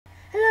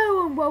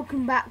and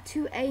welcome back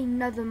to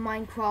another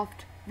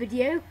Minecraft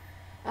video.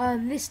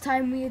 This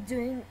time we are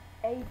doing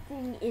a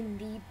thing in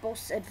the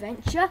boss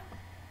adventure.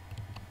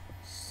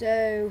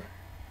 So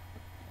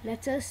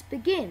let us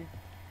begin.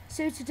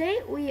 So today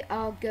we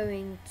are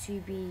going to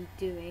be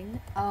doing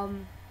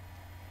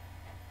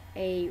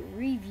a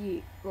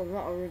review. Well,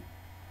 not a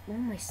what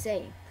am I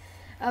saying?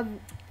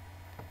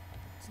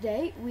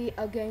 Today we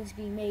are going to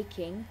be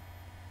making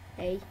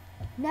a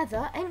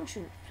nether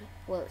entrance,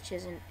 which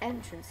is an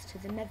entrance to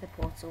the nether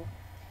portal.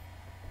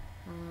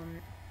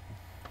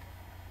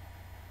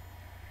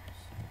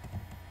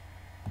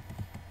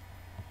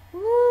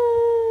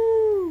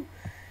 Woo!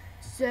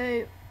 So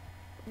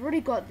I've already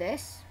got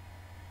this,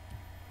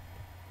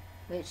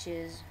 which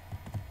is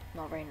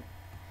not very.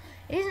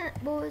 It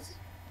isn't. Well,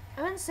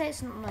 I wouldn't say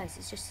it's not nice.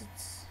 It's just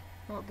it's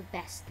not the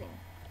best thing.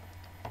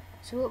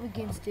 So what we're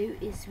going to do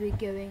is we're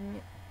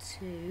going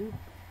to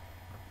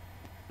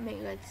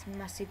make like this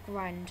massive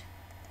grand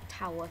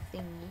tower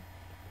thingy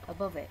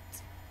above it.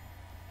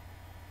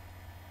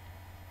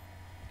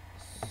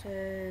 So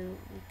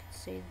we could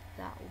say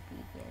that will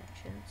be the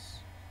entrance.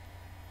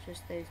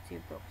 Just those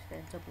two blocks,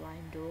 then double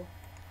iron door.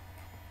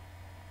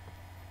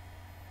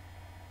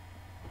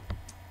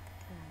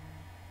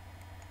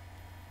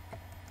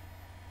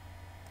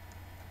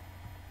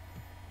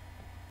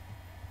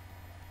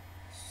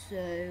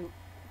 So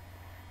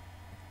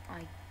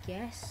I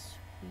guess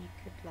we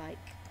could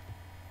like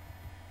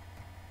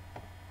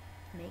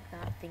make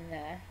that thing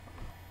there,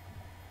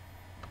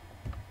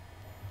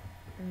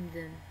 and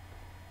then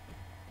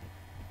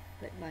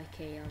put like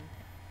a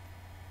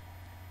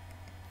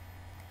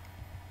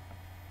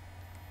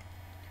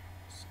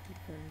just keep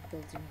on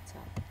building it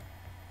up.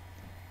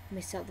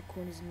 Miss out the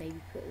corners and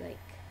maybe put like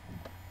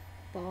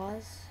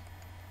bars.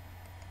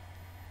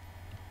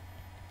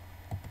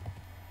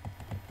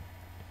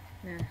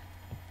 Nah.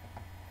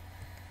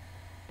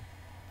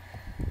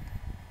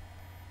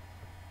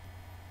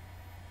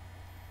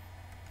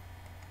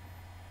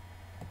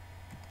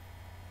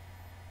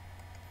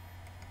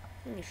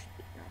 I think it should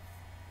be enough.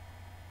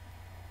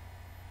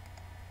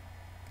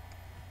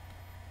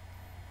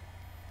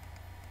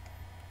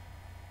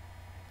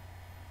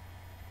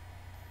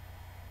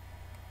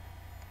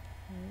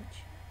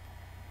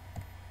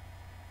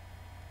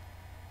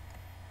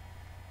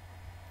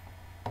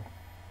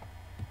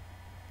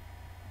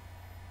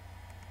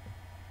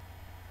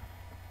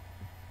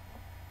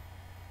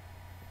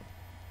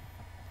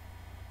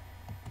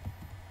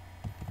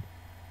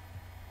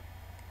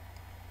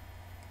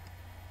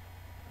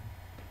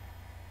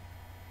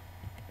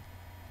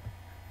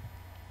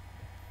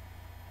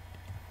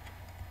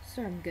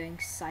 So I'm going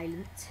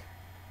silent.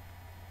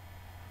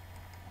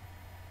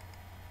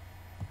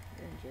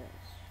 And just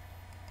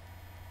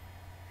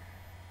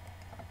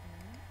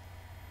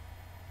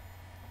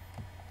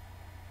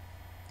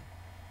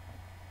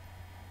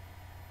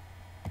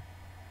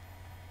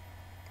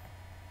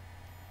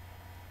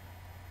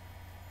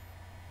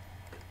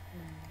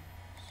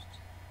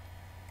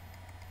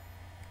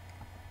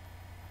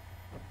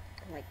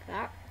like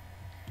that,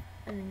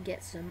 and then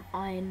get some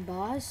iron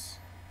bars,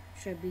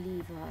 which I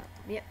believe are,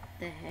 yep,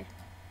 they're here.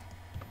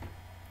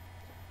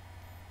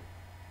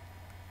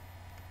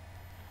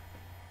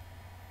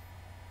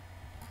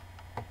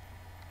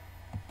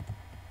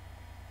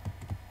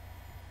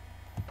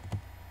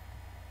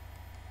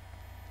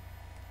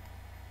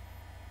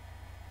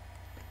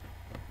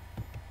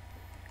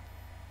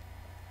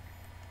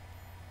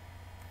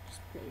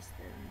 Just place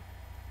them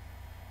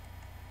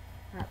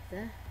up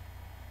there.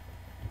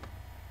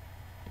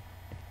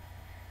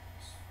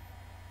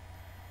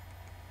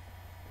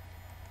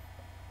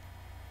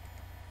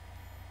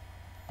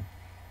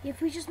 If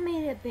we just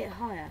made it a bit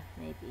higher,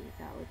 maybe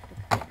that would look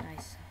a bit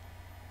nicer.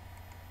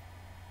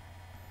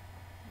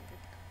 Maybe a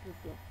couple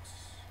of blocks.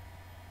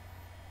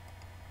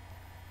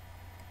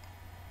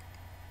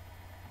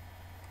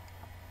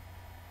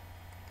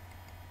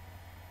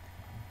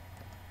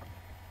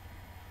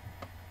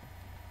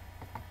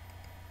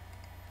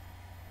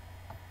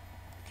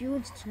 If you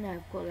wanted to know,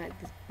 I've got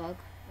like this bug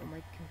on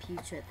my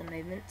computer at the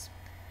moment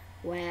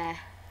where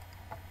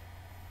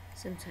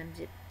sometimes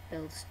it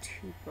builds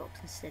 2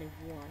 blocks instead of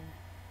 1.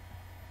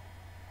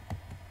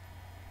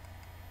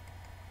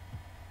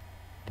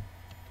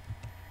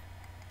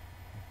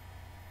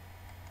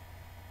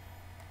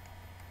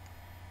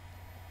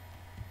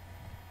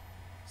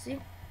 See?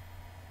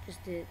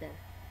 Just did it then.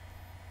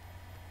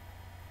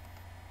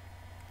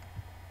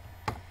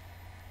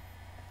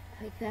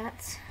 Like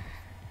that.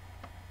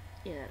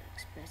 Yeah, that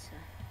looks better.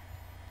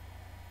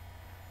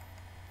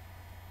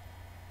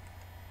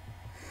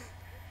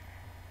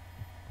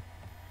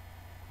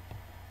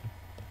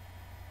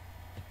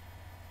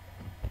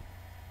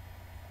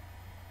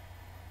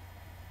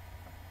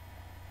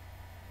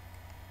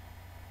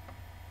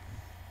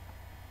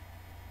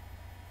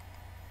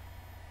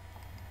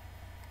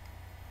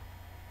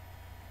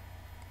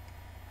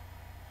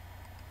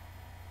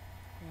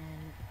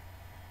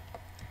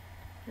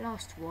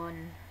 Last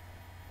one.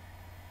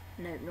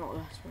 No, not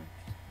last one.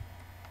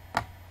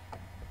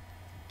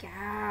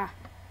 Gah!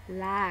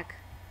 Lag.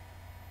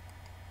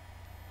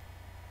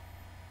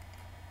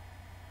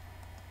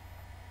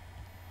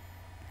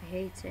 I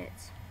hate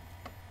it.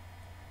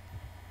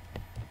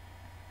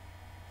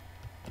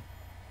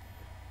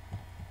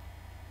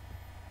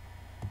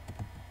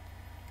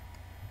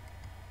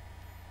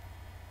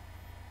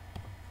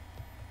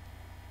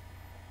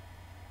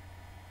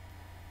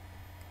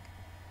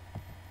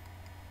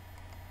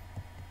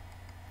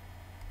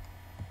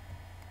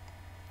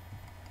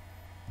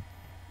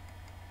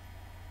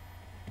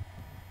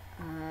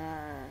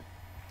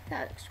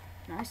 That looks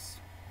nice.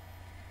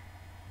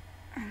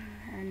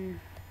 And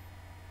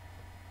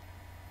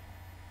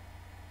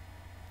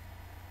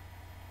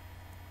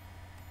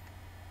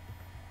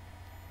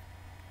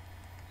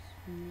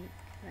make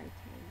like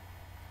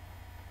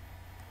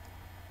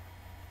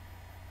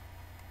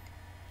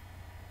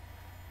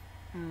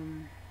a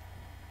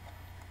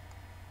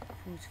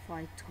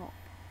fortified top.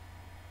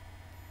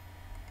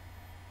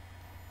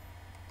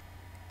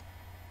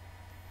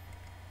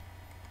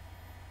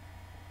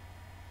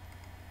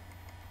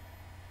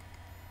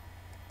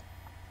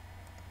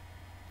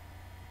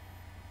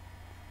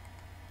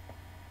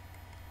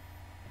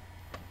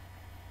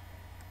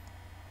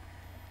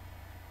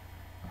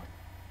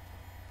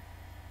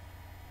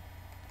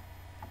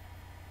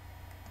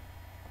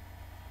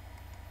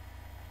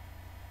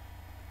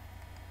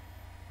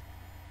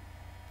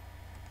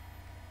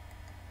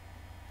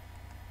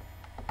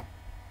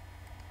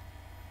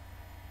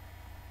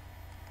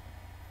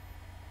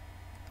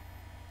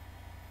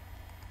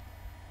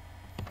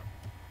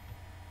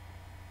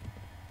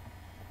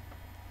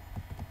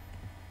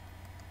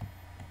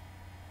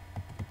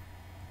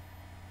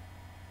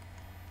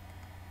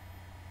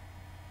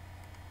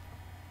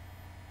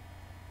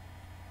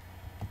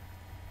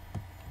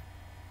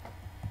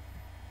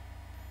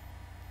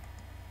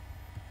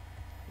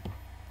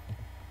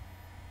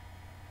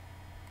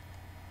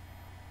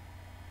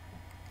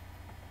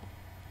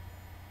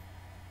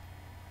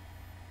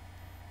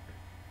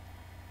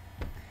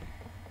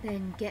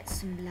 Then get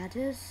some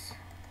ladders.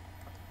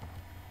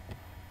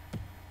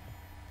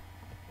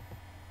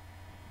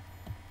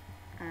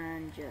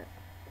 And the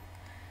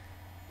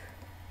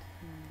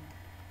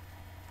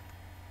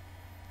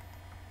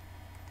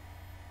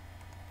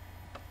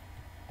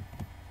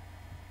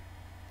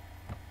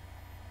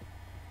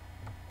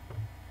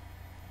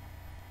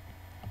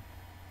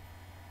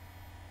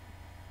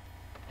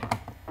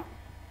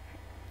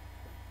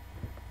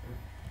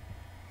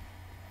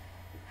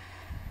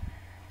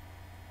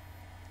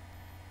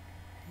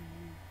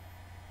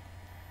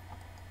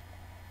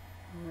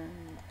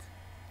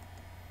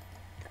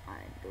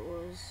iron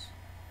doors.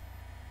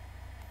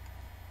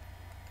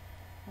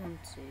 1,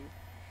 2.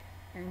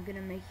 And I'm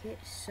gonna make it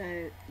so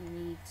you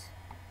need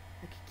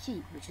like a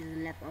key, which is a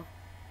lever.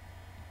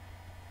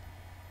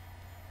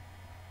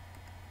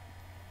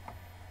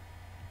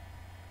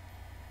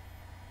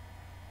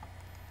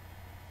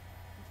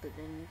 But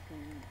then you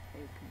can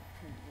open it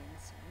from the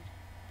inside.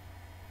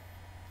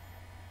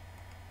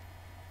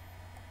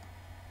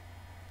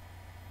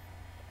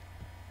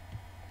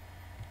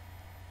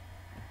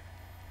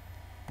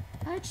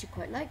 I actually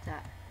quite like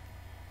that.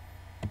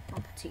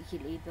 Not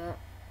particularly, but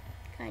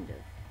kind of.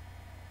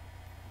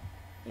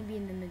 Maybe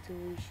in the middle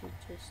we should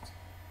just...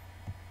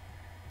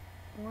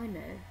 Oh, I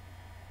know.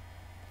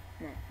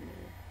 No,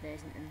 there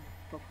isn't a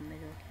proper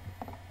middle.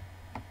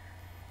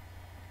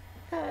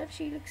 That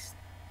actually looks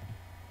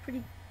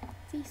pretty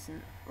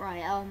decent.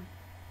 Right,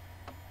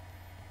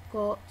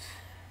 got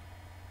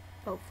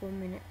about 5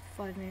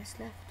 minutes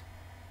left.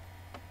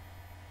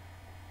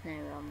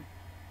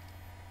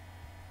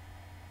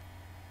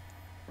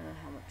 No,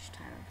 how much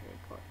time have we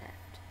got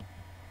left?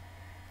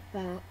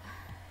 About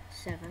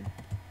 7.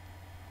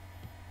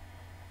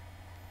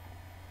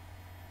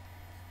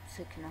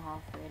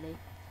 6.5 really.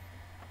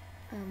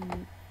 Shall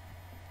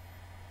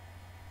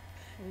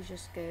we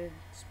just go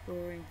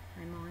exploring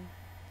my mine?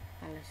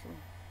 A little,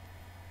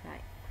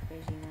 like,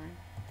 crazy mine.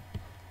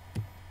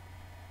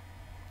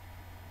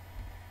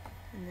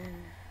 And then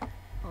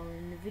I'll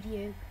end the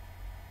video.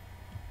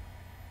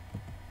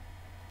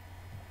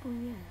 Oh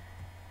yeah.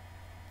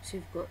 So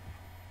we've got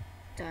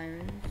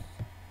diamonds.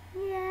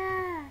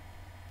 Yeah.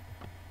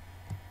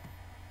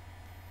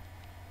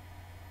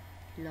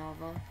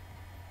 Lava.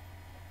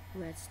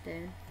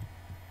 Redstone.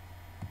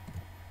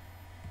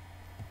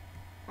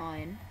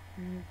 Iron.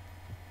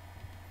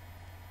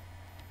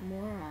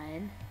 More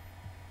iron.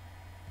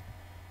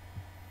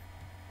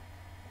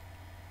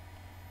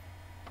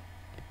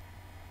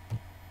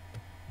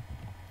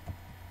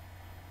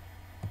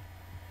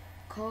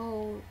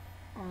 Coal,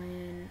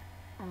 iron.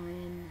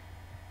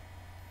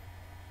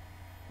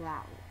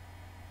 Wow.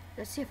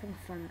 Let's see if I can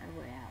find my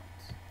way out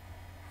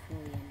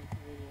before the end of the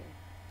video.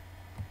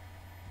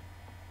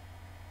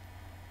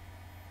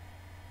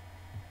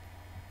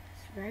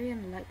 It's very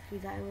unlikely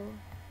that I will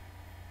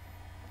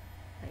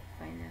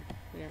find a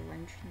real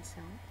entrance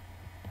out.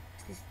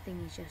 Because this thing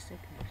is just a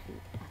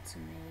complete utter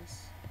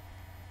maze.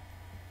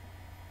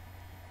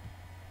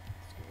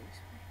 Let's do it this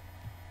way.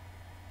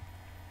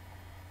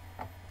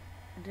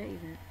 I don't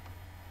even...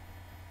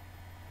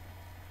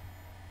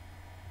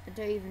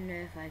 don't even know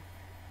if I've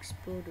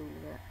explored all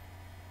of it.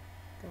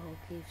 The whole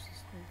cave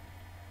system.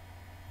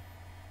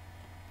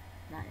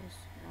 That is,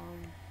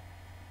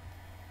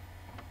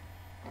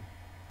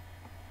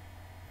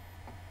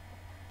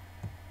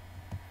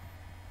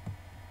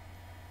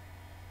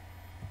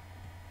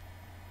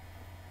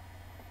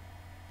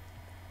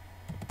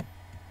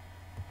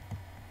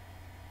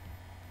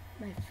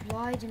 my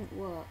fly didn't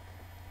work.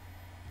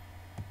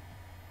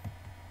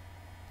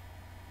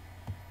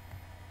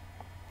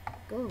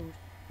 Gold.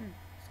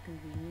 It's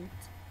convenient.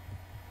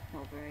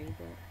 Not very,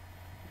 but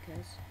who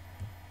cares?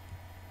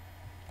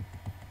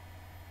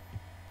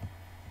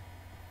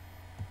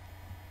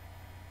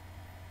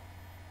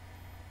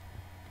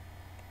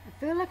 I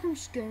feel like I'm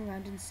just going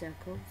around in circles.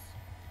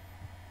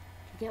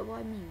 Do you get what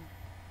I mean?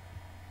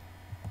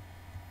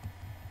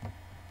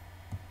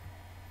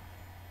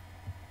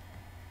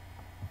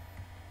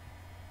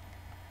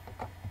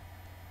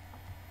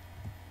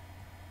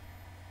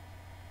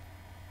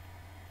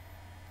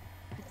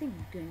 I think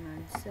I'm going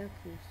around in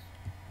circles.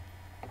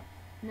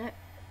 Nope.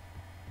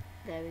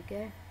 There we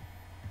go.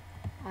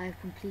 I have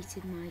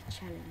completed my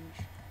challenge.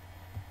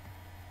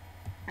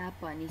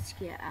 But I need to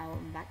get out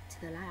and back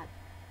to the lab.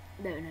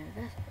 No,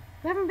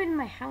 we haven't been in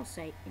my house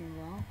in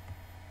a while.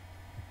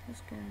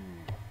 What's going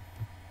on?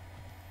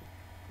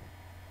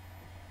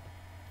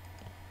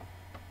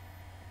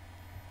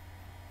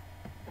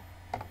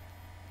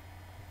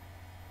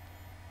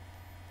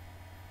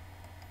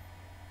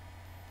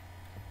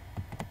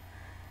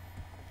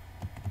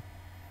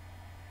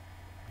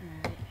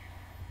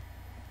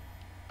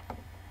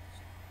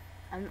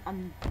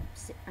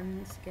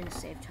 I'm gonna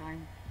save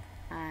time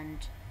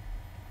and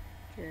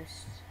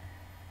just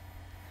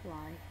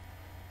fly.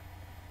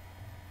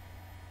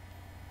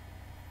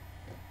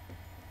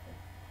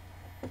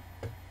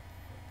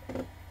 I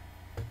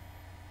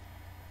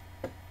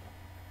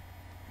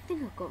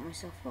think I've got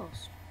myself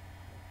lost.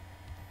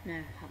 No,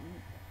 I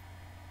haven't.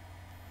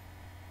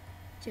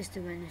 Just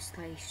went in a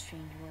slightly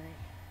strange way.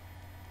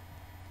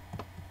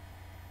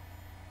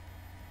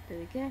 There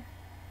we go.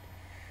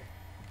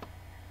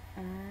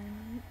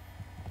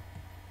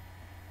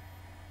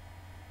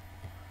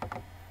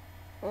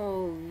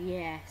 Oh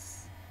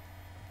yes,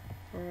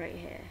 right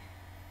here.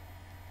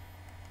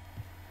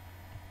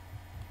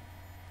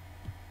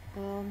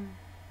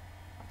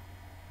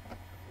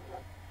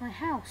 My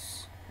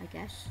house, I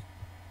guess.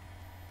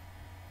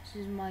 This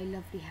is my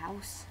lovely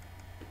house.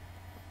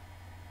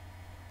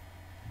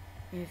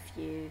 If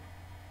you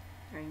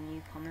are a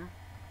newcomer,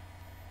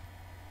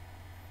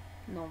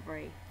 not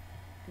very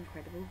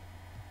incredible.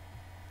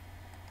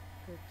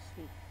 Go to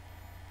sleep.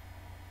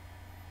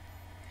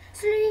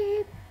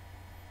 Sleep!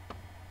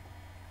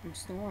 I'm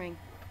snoring.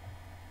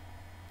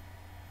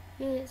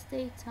 Yay, it's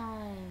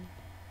daytime.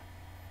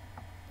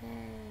 Yay.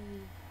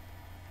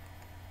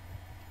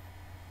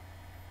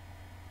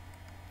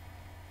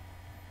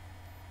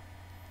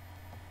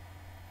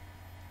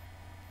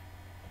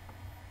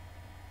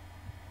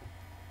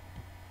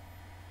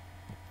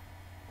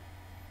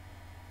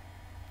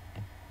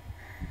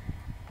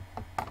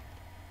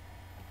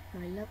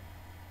 My love.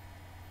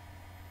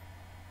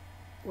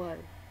 Whoa.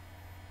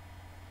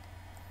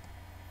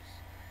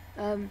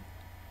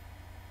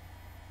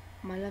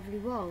 My lovely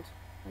world,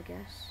 I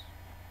guess.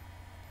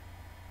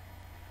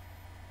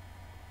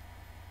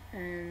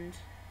 And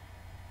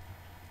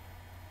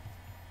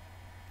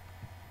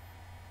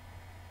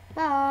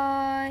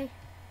bye.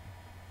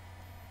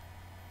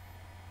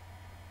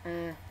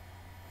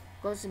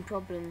 Got some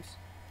problems.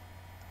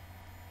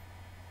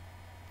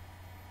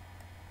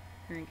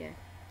 There we go.